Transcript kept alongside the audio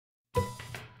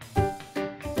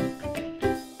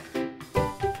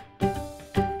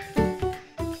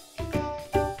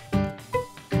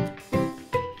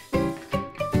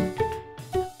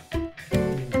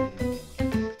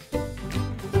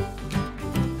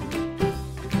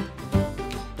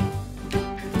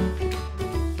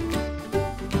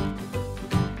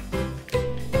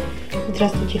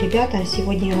Здравствуйте, ребята!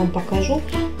 Сегодня я вам покажу,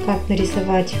 как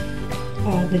нарисовать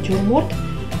натюрморт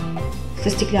со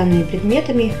стеклянными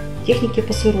предметами техники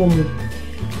по сырому.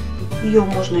 Ее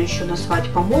можно еще назвать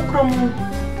по мокрому,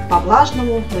 по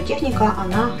влажному, но техника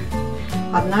она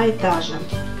одна и та же.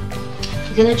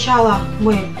 Для начала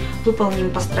мы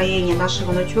выполним построение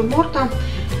нашего натюрморта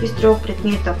из 3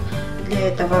 предметов. Для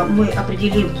этого мы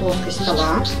определим плоскость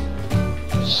стола,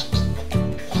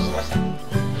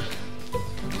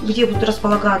 где будут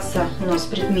располагаться у нас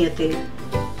предметы.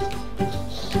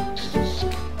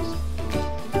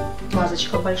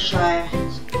 Вазочка большая,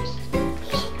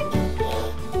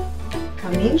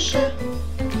 поменьше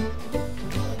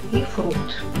и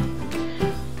фрукт.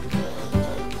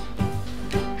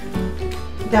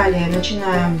 Далее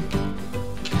начинаем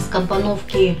с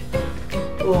компоновки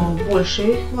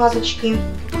большей вазочки.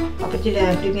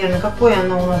 Определяем примерно, какой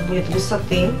она у нас будет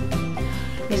высоты.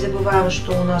 Не забываем,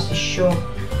 что у нас еще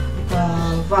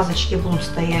в вазочке будут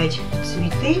стоять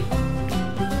цветы.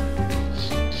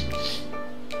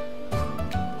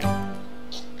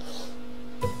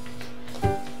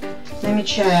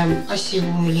 Намечаем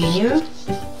осевую линию.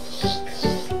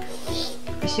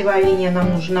 Осевая линия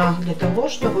нам нужна для того,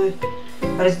 чтобы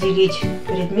разделить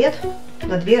предмет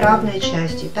на 2 равные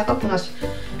части, так как у нас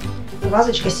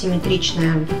вазочка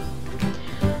симметричная.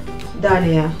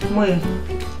 Далее мы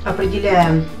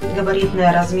определяем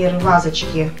габаритные размеры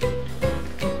вазочки.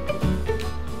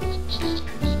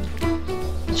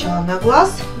 Сначала на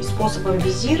глаз и способом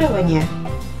визирования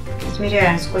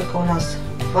измеряем, сколько у нас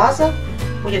ваза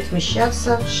будет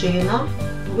вмещаться, ширина,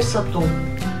 высоту.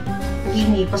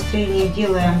 Линии построения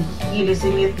делаем еле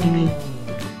заметными.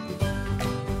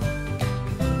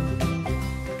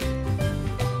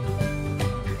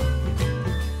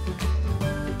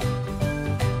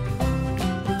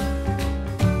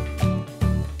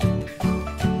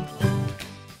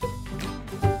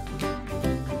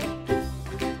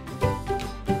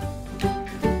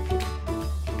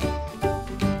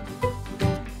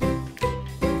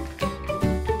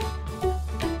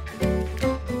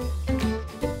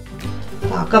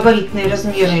 Габаритные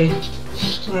размеры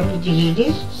мы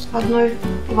определили одной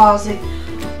вазы.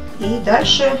 И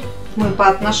дальше мы по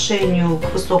отношению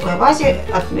к высокой вазе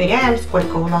отмеряем,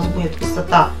 сколько у нас будет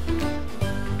высота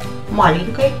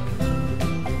маленькой.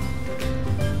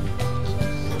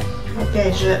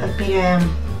 Опять же отмеряем,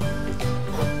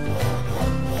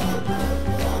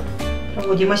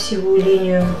 проводим осевую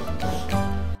линию.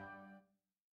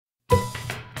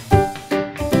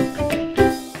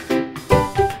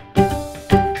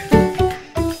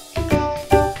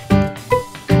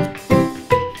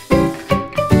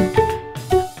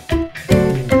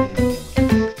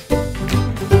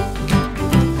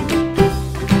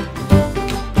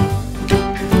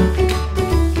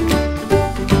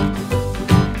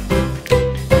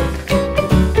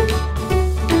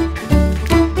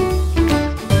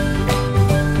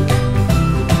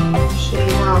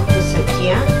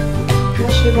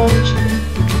 Вазочки.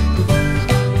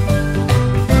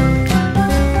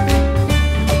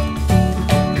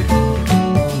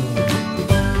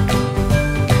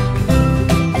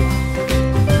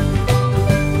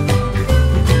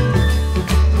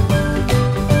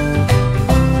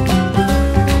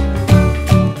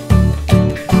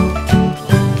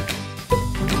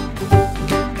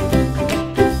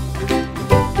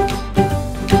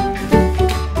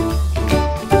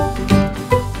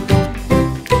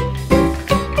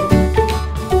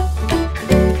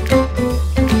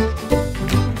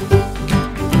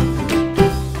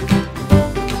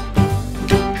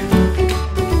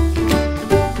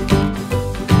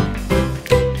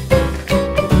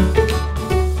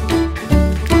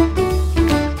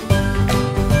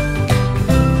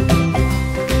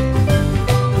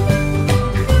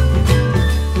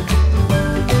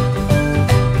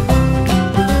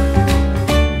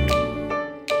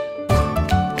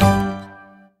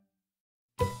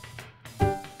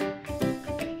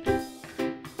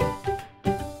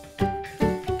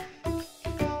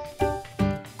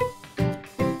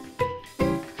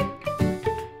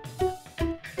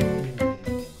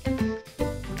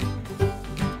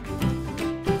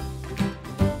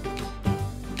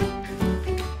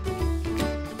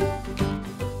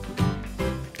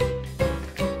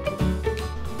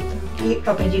 И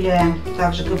определяем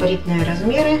также габаритные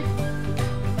размеры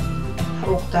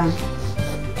фрукта.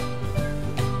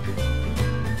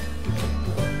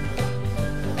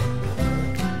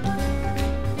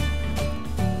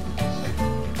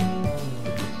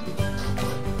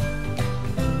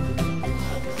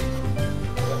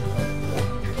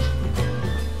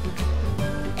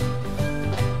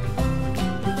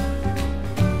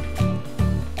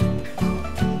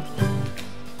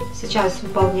 сейчас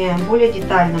выполняем более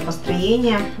детальное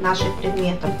построение наших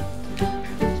предметов.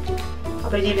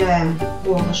 Определяем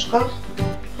горлышко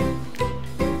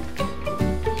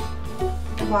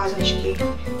вазочки.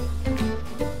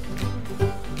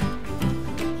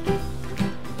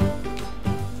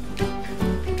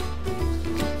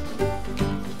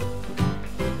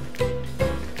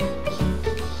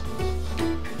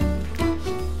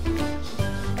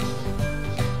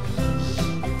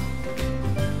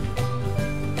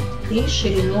 И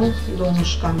ширину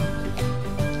донышка.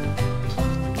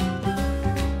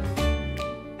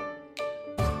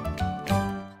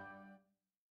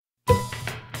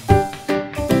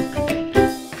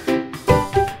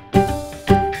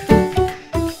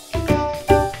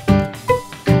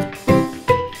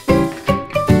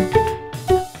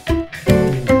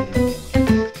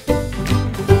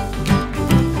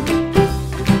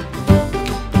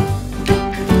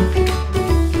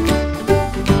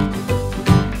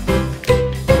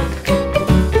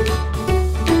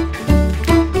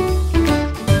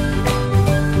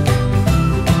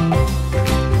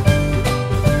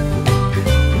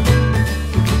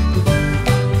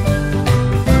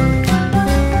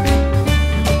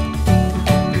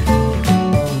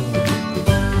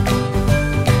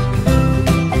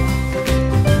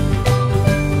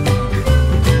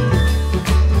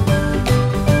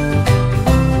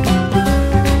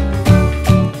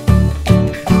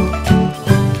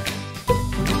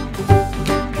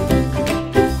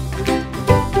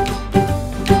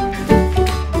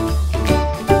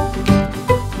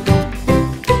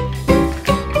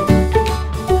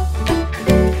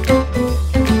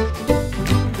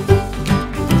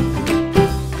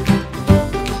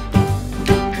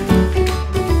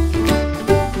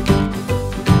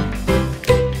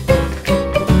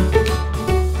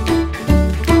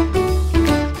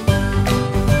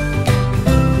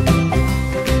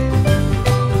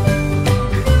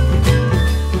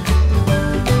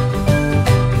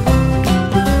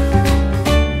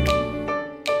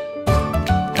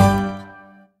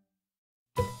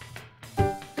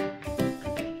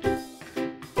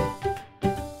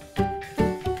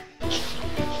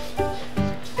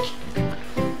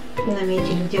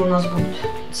 Наметили, где у нас будут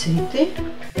цветы.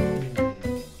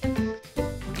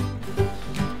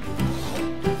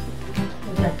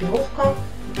 Драпировка.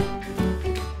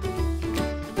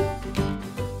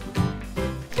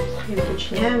 И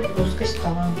уточняем плоскость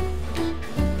стола.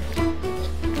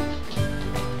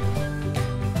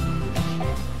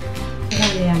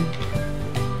 Далее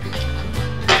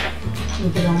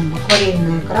берем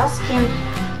акварельные краски,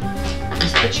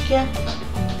 кисточки.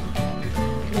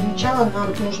 Для начала нам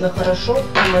нужно хорошо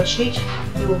промочить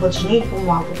и увлажнить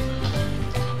бумагу.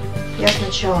 Я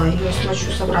сначала ее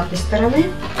смочу с обратной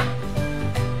стороны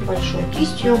большой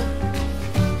кистью.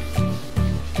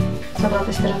 С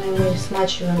обратной стороны мы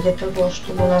смачиваем для того,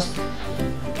 чтобы у нас,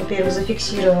 во-первых,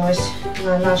 зафиксировалось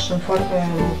на нашем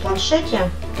планшете.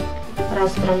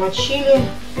 Раз промочили,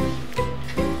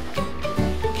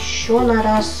 еще на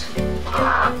раз.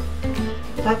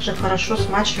 Также хорошо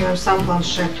смачиваем сам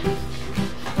планшет.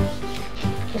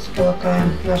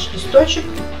 Сполакаем наш листочек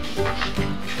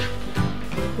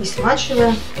и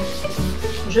смачиваем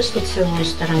уже с лицевой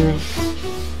стороны.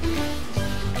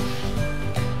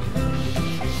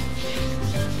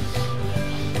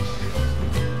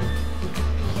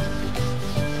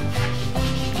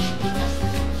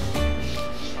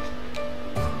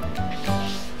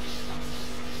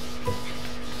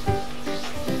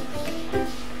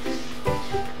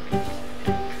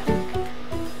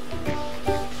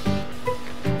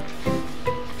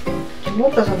 Таким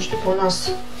образом, чтобы у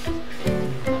нас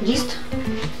лист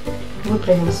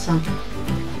выправился.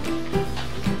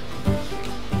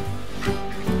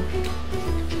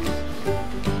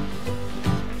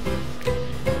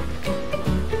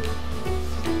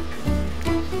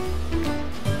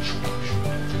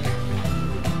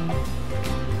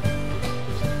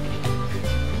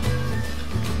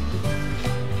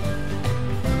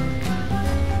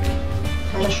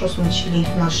 Хорошо смочили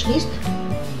наш лист.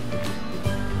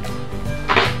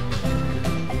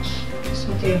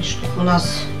 Смотрели, чтобы у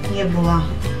нас не было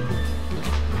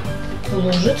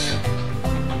лужиц.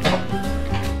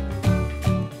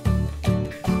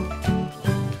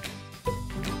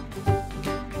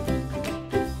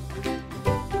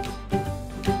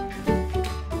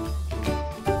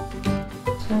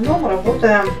 В основном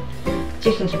работаем в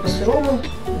технике по сырому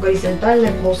в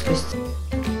горизонтальной плоскости.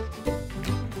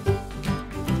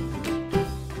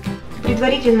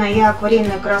 Предварительно я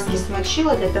акварельные краски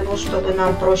смочила для того, чтобы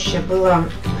нам проще было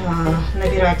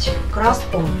набирать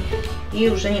краску и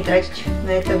уже не тратить на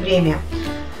это время.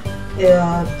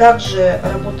 Также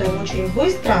работаем очень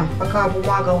быстро, пока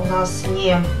бумага у нас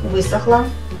не высохла.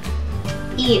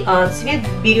 И цвет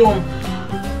берем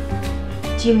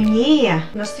темнее,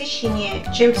 насыщеннее,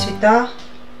 чем цвета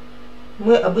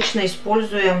мы обычно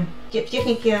используем в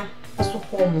технике по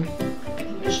сухому.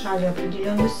 Мешали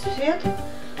определенный цвет,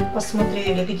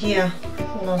 посмотрели, где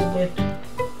у нас будет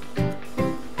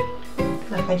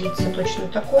находиться точно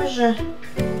такой же,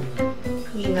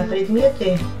 и на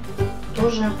предметы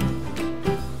тоже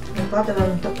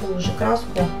накладываем такую же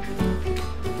краску,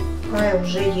 какая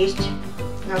уже есть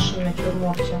в нашем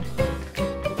натюрморте.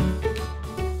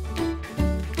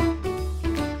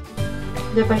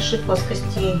 Для больших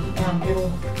плоскостей я беру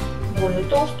более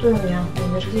толстую, у меня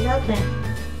номер 9,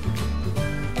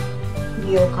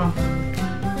 белка.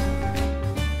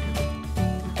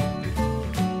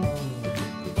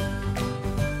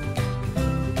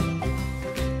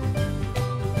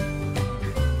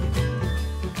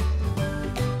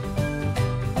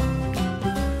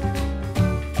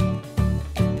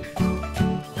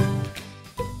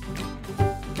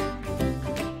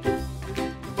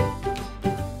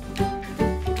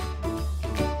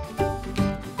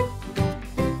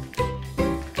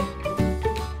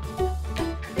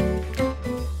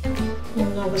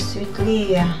 Немного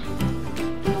светлее,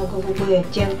 много голубые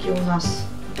оттенки у нас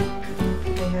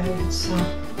появятся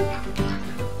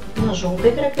на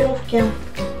желтой драпировке.